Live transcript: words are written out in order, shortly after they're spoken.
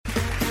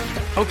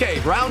Okay,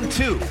 round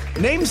 2.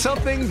 Name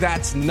something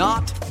that's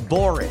not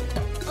boring.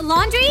 A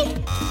laundry?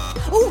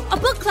 Ooh, a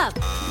book club.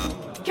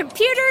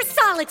 Computer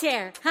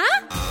solitaire,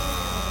 huh?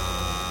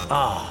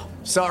 Ah,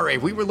 sorry,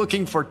 we were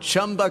looking for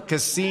Chumba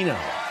Casino.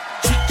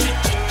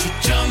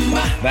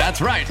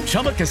 That's right,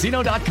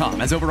 ChumbaCasino.com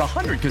has over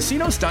 100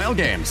 casino-style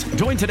games.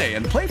 Join today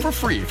and play for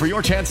free for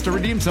your chance to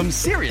redeem some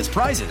serious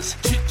prizes.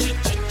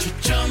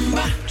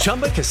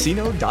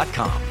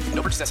 ChumbaCasino.com.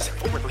 No purchase necessary.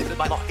 Void where prohibited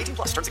by law. 18+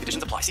 terms and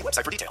conditions apply. See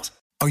website for details.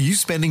 Are you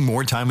spending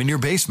more time in your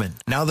basement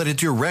now that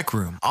it's your rec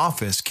room,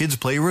 office, kids'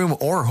 playroom,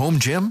 or home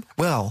gym?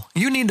 Well,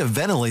 you need to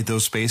ventilate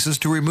those spaces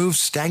to remove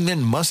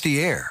stagnant,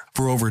 musty air.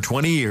 For over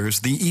 20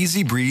 years, the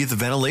Easy Breathe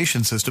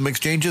ventilation system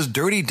exchanges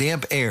dirty,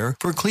 damp air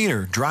for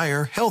cleaner,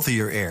 drier,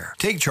 healthier air.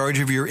 Take charge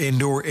of your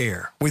indoor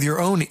air with your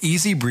own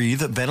Easy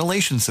Breathe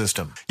ventilation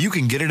system. You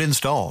can get it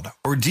installed,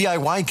 or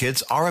DIY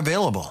kits are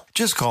available.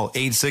 Just call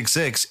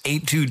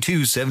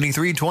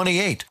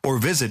 866-822-7328 or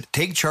visit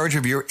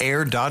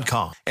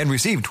takechargeofyourair.com and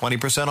receive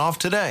 20% off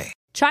today.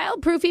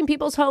 Childproofing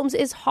people's homes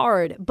is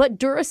hard, but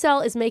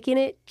Duracell is making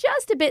it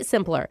just a bit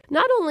simpler.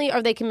 Not only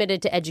are they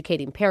committed to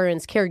educating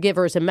parents,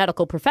 caregivers, and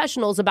medical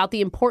professionals about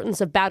the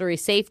importance of battery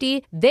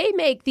safety, they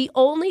make the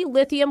only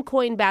lithium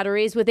coin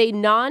batteries with a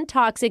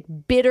non-toxic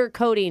bitter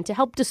coating to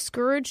help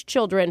discourage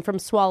children from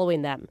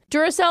swallowing them.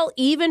 Duracell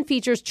even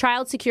features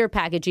child-secure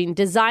packaging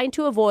designed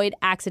to avoid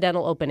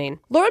accidental opening.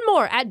 Learn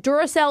more at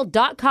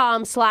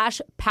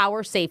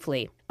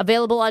Duracell.com/powersafely.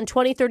 Available on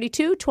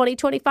 2032,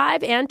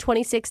 2025, and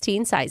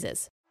 2016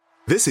 sizes.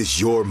 This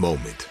is your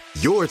moment,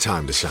 your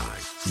time to shine,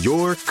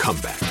 your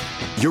comeback.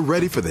 You're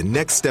ready for the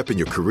next step in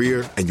your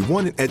career, and you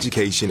want an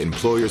education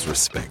employers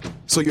respect.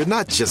 So you're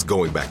not just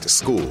going back to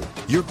school,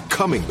 you're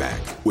coming back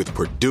with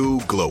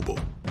Purdue Global.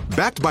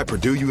 Backed by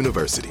Purdue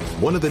University,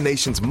 one of the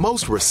nation's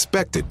most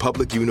respected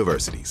public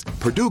universities,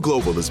 Purdue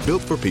Global is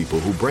built for people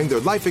who bring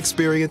their life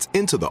experience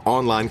into the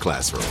online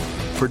classroom.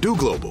 Purdue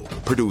Global,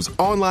 Purdue's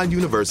online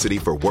university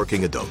for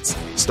working adults.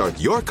 Start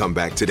your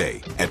comeback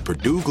today at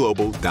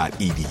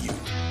purdueglobal.edu.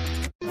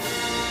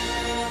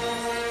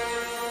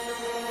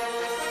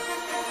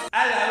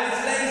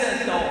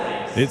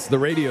 It's the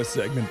radio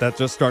segment that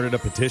just started a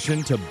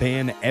petition to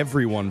ban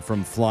everyone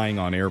from flying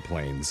on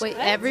airplanes. Wait,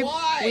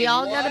 we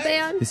all got a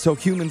ban? So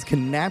humans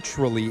can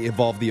naturally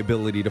evolve the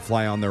ability to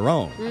fly on their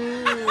own.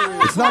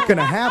 It's not going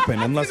to happen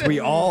unless we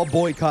all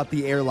boycott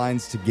the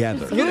airlines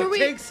together. It's going to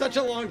take such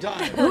a long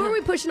time. Who are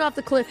we pushing off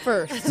the cliff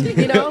first?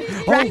 You know,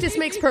 practice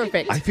makes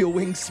perfect. I feel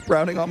wings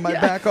sprouting on my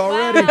back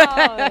already.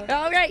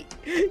 All right,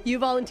 you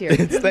volunteered.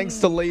 It's thanks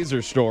to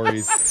Laser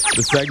Stories,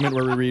 the segment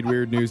where we read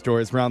weird news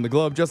stories around the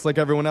globe, just like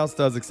everyone else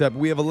does, except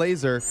we have a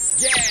laser.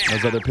 Yeah!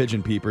 Those other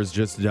pigeon peepers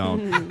just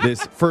don't.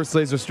 This first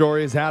laser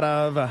story is out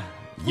of...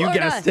 You Florida.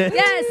 guessed it.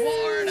 Yes.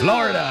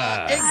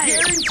 Florida. It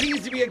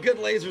guarantees to be a good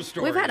laser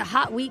story. We've had a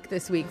hot week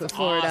this week with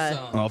Florida.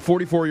 Awesome. A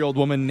 44-year-old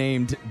woman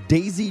named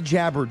Daisy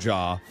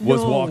Jabberjaw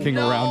was walking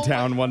around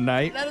town one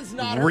night. That is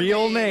not her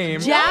Real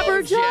name.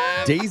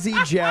 Jabberjaw? Daisy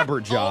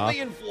Jabberjaw. Only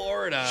in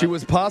Florida. She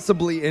was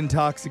possibly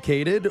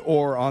intoxicated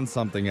or on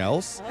something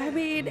else. I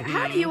mean,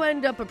 how do you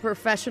end up a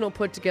professional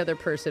put-together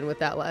person with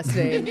that last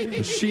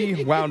name?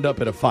 She wound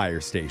up at a fire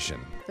station.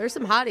 There's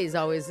some hotties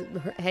always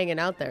hanging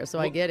out there, so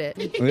I get it.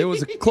 It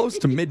was close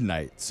to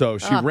midnight, so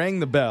she rang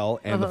the bell,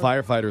 and the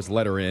firefighters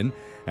let her in.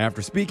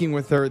 After speaking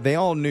with her, they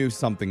all knew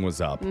something was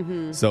up.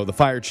 So the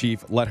fire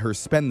chief let her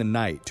spend the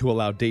night to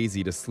allow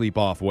Daisy to sleep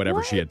off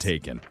whatever she had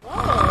taken.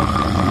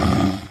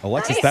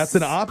 Alexis, that's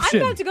an option.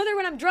 I'm about to go there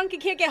when I'm drunk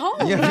and can't get home.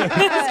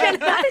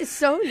 That is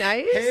so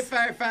nice. Hey,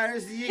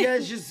 firefighters, do you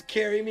guys just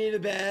carry me to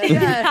bed?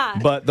 Yeah.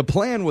 But the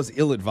plan was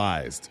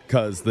ill-advised,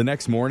 because the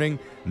next morning,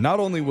 not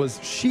only was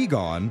she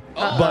gone,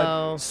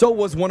 but so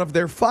was one of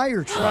their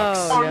fire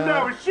trucks.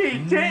 No, she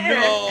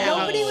didn't.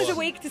 Nobody was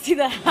awake to see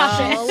that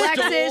happen.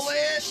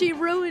 Alexis, she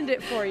ruined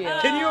it for you.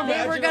 Can you They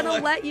imagine were going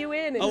to let you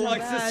in.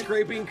 Alexis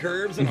scraping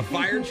curbs in a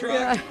fire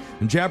truck?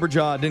 And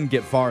Jabberjaw didn't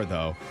get far,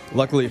 though.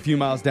 Luckily, a few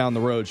miles down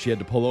the road, she had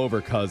to pull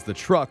over because the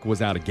truck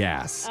was out of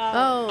gas.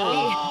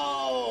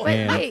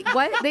 Wait,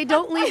 what? They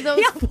don't leave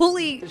those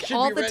fully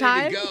all the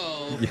time?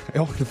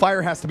 The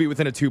fire has to be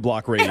within a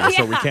 2-block radius,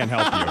 so we can't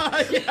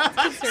help you.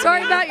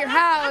 Sorry about your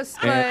house,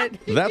 but...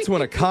 And that's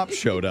when a cop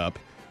showed up.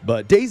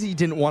 But Daisy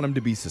didn't want him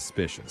to be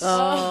suspicious.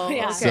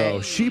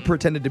 So she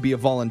pretended to be a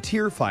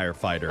volunteer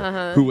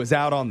firefighter who was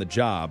out on the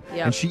job.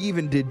 Yep. And she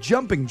even did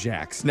jumping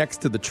jacks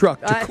next to the truck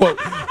to, quote,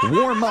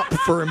 warm up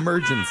for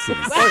emergencies.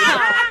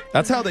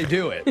 That's how they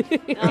do it.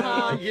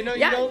 You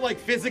don't like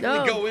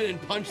physically go in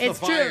and punch the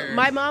fire. It's true.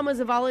 My mom was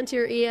a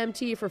volunteer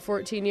EMT for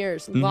 14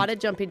 years. A lot of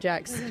jumping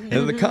jacks.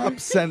 And the cop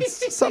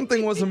sensed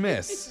something was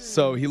amiss.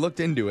 So he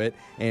looked into it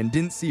and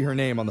didn't see her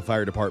name on the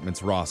fire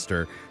department's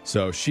roster.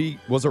 So she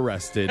was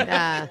arrested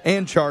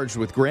and charged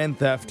with grand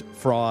theft,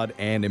 fraud,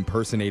 and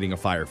impersonating a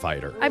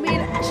firefighter. I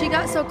mean, she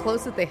got so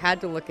close that they had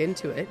to look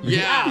into it.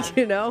 Yeah.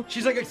 You know?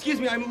 She's like,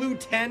 excuse me, I'm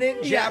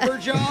Lieutenant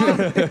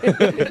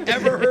Jabberjaw.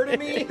 Ever heard of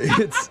me?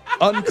 It's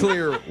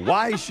unclear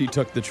why she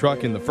took the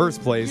truck in the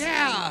first place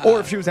or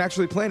if she was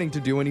actually planning to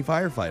do any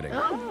firefighting.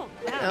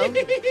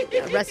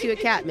 Rescue a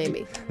cat,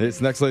 maybe.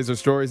 This next laser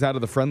story is out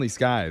of the Friendly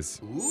Skies.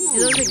 Do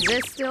those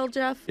exist still,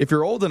 Jeff? If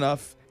you're old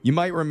enough, you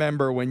might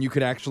remember when you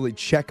could actually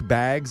check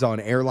bags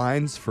on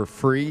airlines for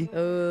free.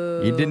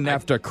 You didn't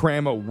have to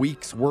cram a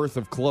week's worth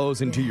of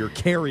clothes into your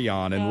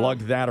carry-on and lug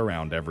that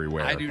around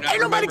everywhere. I do not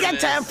Ain't nobody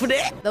got time for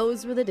that.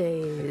 Those were the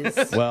days.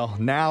 Well,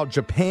 now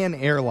Japan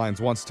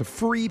Airlines wants to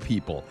free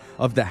people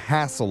of the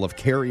hassle of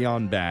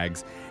carry-on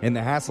bags and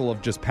the hassle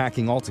of just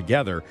packing all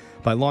together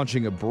by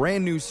launching a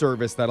brand new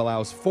service that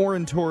allows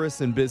foreign tourists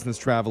and business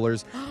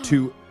travelers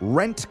to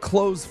rent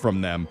clothes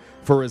from them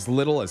for as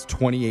little as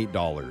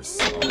 $28.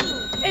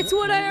 It's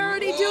what I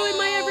already do in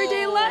my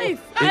everyday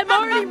life. I'm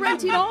already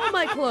renting all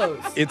my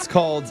clothes. It's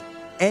called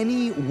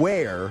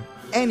Anywhere,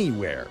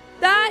 Anywhere.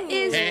 That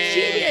is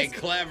Hey, genius.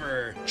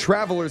 clever.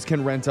 Travelers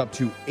can rent up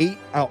to 8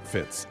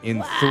 outfits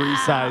in 3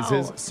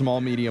 sizes,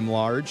 small, medium,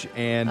 large,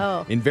 and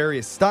in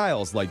various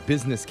styles like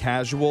business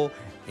casual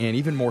and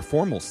even more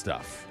formal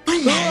stuff.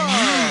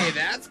 Hey,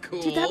 that's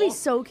cool. Dude, that'd be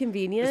so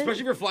convenient.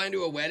 Especially if you're flying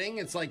to a wedding.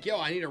 It's like, yo,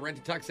 I need to rent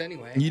a tux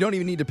anyway. You don't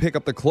even need to pick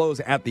up the clothes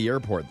at the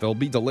airport. They'll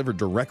be delivered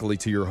directly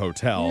to your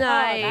hotel.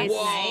 Nice.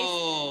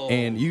 Whoa.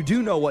 And you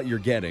do know what you're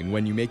getting.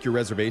 When you make your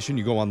reservation,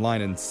 you go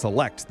online and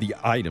select the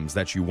items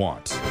that you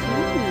want.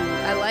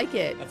 I like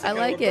it. That's I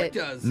like what it.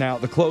 Brooke does. Now,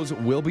 the clothes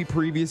will be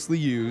previously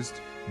used,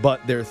 but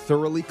they're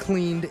thoroughly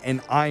cleaned and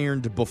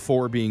ironed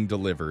before being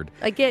delivered.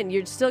 Again,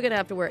 you're still going to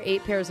have to wear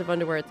 8 pairs of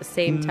underwear at the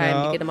same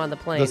time to get them on the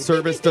plane. The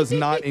service does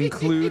not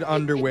include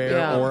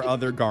underwear or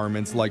other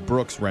garments like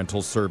Brooks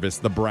Rental Service,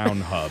 the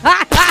Brown Hub.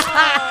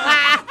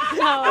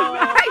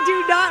 I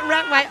do not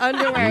rent my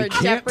underwear, You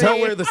can't Jeffrey. tell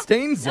where the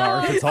stains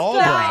are if it's all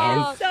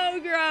brown. So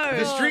gross.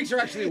 The streaks are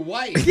actually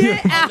white.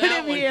 Get on out that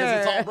of one, 'cause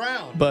here. it's all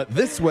brown. But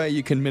this way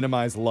you can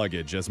minimize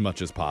luggage as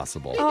much as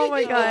possible. Oh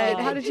my God.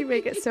 How did you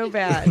make it so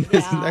bad?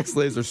 This next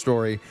laser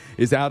story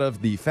is out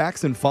of the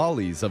Facts and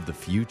Follies of the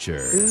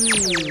Future.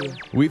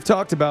 We've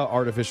talked about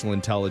artificial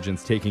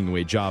intelligence taking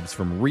away jobs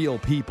from real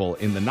people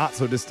in the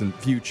not-so-distant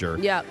future.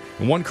 Yep.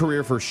 And one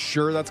career for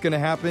sure that's going to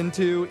happen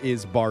to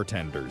is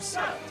bartenders.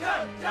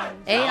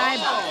 AI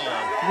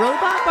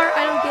robot bar?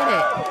 I don't get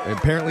it.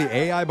 Apparently,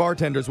 AI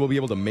bartenders will be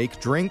able to make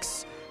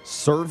drinks,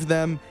 serve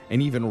them,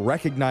 and even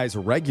recognize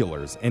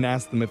regulars and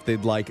ask them if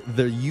they'd like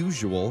the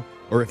usual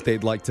or if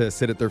they'd like to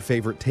sit at their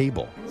favorite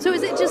table. So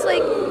is it just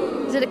like,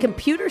 is it a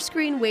computer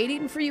screen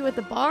waiting for you at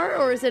the bar,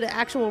 or is it an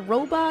actual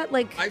robot?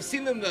 Like, I've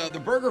seen them, the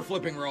burger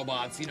flipping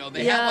robots. You know,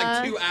 they Yeah.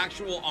 have like 2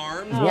 actual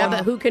arms. yeah,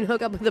 but who can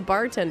hook up with the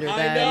bartender I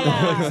then?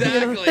 know,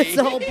 exactly. That's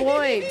the whole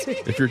point.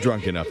 If you're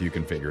drunk enough, you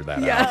can figure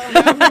that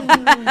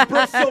out.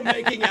 Brooke's still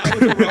making out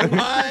with the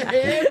robot.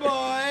 Hey,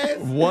 boys.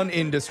 One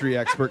industry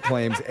expert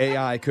claims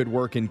AI could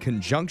work in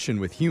conjunction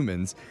with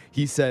humans.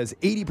 He says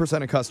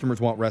 80% of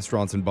customers want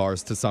restaurants and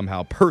bars to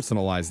somehow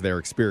personalize their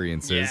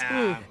experiences.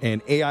 Yeah.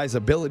 And AI's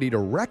ability to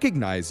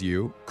recognize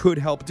you could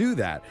help do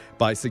that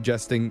by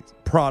suggesting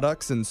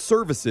products and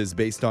services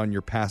based on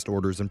your past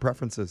orders and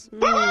preferences.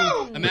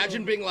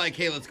 Imagine being like,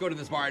 hey, let's go to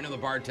this bar. I know the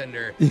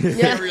bartender.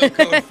 Area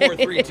code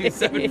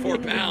 43274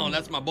 pound.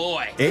 That's my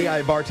boy.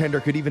 AI bartender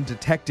could even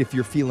detect if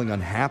you're feeling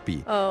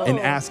unhappy and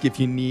ask if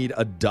you need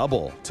a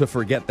double to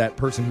forget that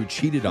person who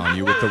cheated on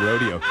you with the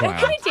rodeo It clown.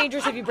 could be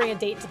dangerous if you bring a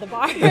date to the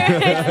bar.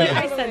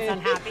 I sense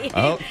unhappy.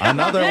 Oh,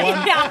 another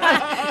one.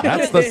 Yeah.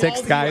 That's the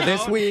 6th guy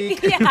this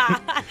week. Yeah.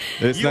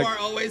 This You next- are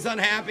always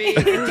unhappy.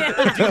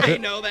 Do they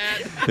know that?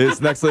 This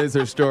next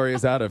laser story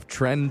is out of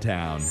Trend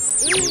Town.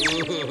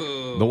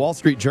 The Wall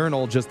Street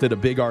Journal just did a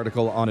big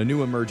article on a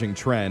new emerging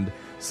trend.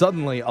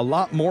 Suddenly, a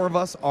lot more of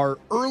us are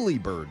early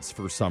birds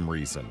for some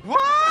reason.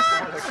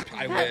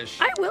 I wish.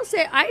 I will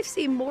say, I've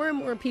seen more and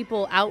more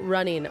people out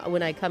running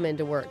when I come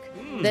into work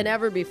than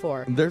ever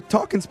before. They're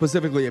talking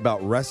specifically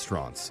about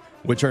restaurants,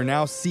 which are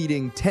now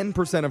seating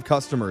 10% of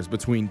customers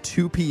between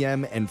 2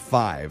 p.m. and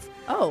 5.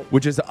 Oh.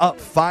 Which is up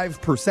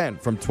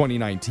 5% from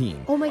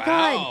 2019. Oh my Wow.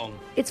 God.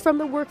 It's from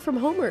the work from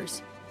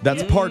homers.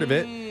 That's part of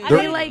it. I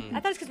They're-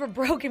 thought it's because we're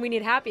broke and we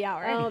need happy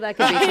hour. Oh, that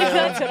could be true.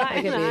 That's what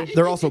I That could thought. be.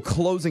 They're also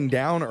closing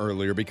down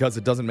earlier because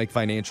it doesn't make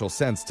financial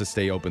sense to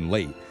stay open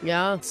late.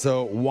 Yeah.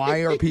 So why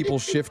are people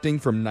shifting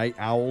from night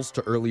owls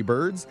to early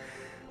birds?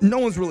 No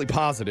one's really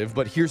positive,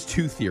 but here's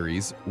 2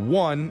 theories.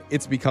 One,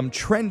 it's become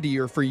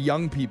trendier for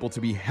young people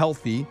to be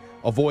healthy,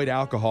 avoid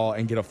alcohol,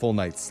 and get a full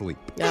night's sleep.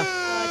 Yeah.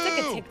 It's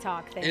like a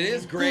TikTok thing. It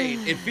is great.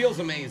 It feels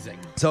amazing.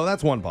 So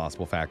that's one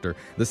possible factor.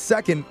 The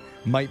second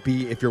might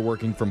be if you're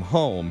working from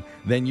home,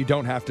 then you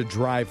don't have to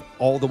drive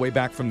all the way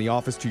back from the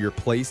office to your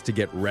place to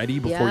get ready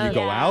before Yeah. you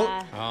go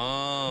out.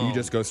 Oh. You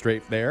just go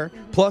straight there.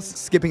 Plus,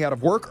 skipping out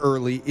of work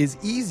early is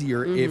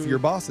easier if your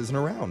boss isn't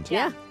around.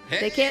 Yeah.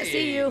 They can't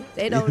see you.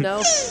 They don't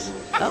know.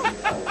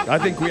 I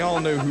think we all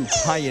know who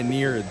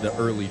pioneered the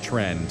early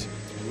trend.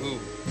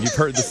 You've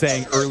heard the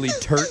saying, early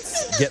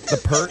turts get the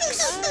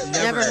perks.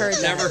 Never heard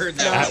that. Never heard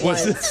that. That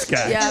was this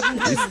guy. Yeah.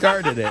 He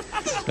started it.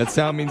 That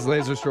sound means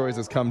Laser Stories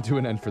has come to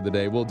an end for the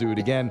day. We'll do it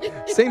again,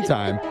 same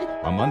time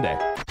on Monday.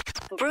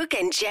 Brooke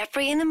and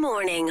Jeffrey in the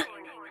morning.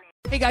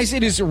 Hey guys,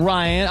 it is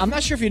Ryan. I'm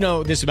not sure if you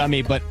know this about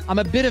me, but I'm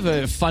a bit of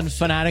a fun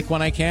fanatic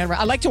when I can.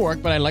 I like to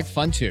work, but I like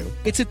fun too.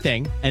 It's a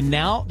thing. And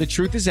now the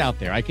truth is out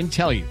there. I can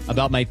tell you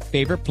about my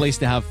favorite place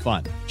to have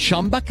fun.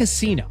 Chumba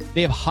Casino.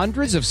 They have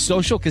hundreds of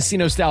social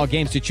casino style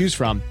games to choose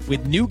from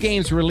with new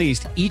games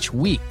released each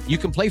week. You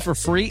can play for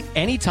free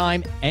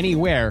anytime,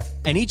 anywhere.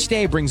 And each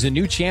day brings a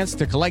new chance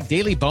to collect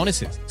daily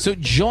bonuses. So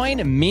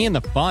join me in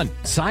the fun.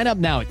 Sign up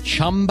now at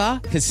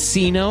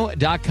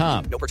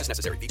ChumbaCasino.com. No purchase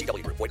necessary.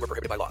 VGW Group. Void where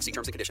prohibited by law. See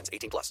terms and conditions.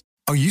 18+.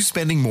 Are you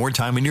spending more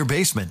time in your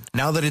basement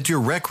now that it's your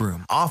rec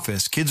room,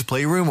 office, kids'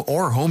 playroom,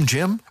 or home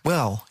gym?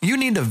 Well, you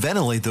need to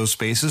ventilate those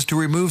spaces to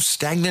remove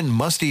stagnant,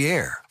 musty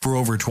air. For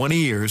over 20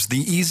 years, the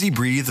Easy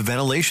Breathe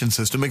ventilation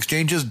system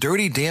exchanges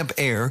dirty, damp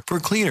air for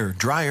cleaner,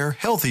 drier,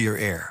 healthier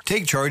air.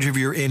 Take charge of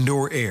your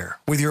indoor air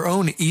with your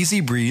own Easy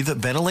Breathe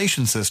ventilation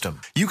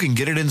system. You can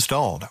get it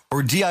installed,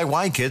 or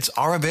DIY kits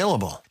are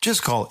available.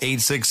 Just call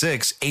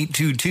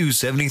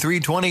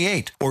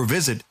 866-822-7328 or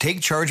visit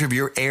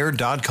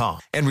takechargeofyourair.com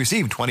and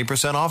receive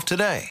 20% off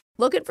today.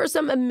 Looking for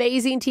some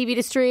amazing TV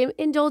to stream?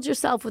 Indulge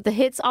yourself with the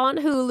hits on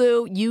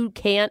Hulu you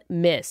can't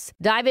miss.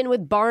 Dive in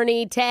with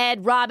Barney,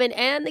 Ted, Robin,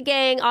 and the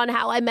gang on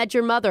How I Met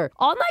Your Mother.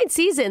 All 9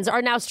 seasons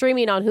are now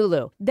streaming on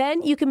Hulu.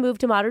 Then you can move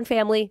to Modern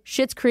Family,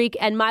 Schitt's Creek,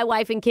 and My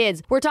Wife and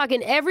Kids. We're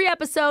talking every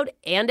episode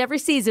and every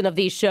season of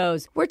these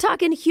shows. We're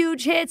talking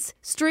huge hits,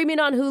 streaming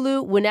on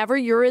Hulu whenever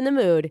you're in the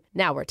mood.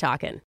 Now we're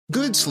talking.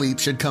 Good sleep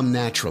should come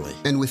naturally,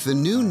 and with the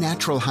new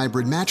Natural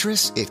Hybrid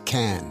mattress, it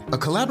can. A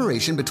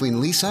collaboration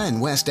between Lisa and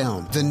West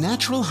Elm, the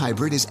Natural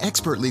Hybrid is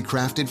expertly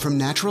crafted from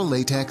natural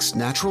latex,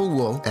 natural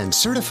wool, and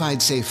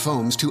certified safe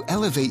foams to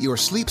elevate your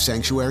sleep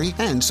sanctuary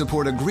and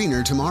support a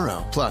greener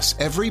tomorrow. Plus,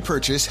 every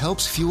purchase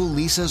helps fuel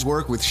Lisa's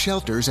work with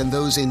shelters and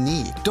those in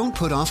need. Don't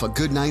put off a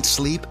good night's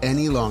sleep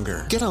any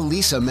longer. Get a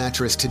Lisa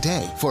mattress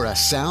today for a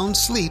sound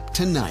sleep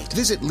tonight.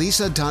 Visit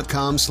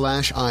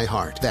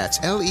lisa.com/iHeart. That's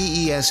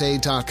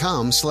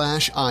LEESA.com/iHeart.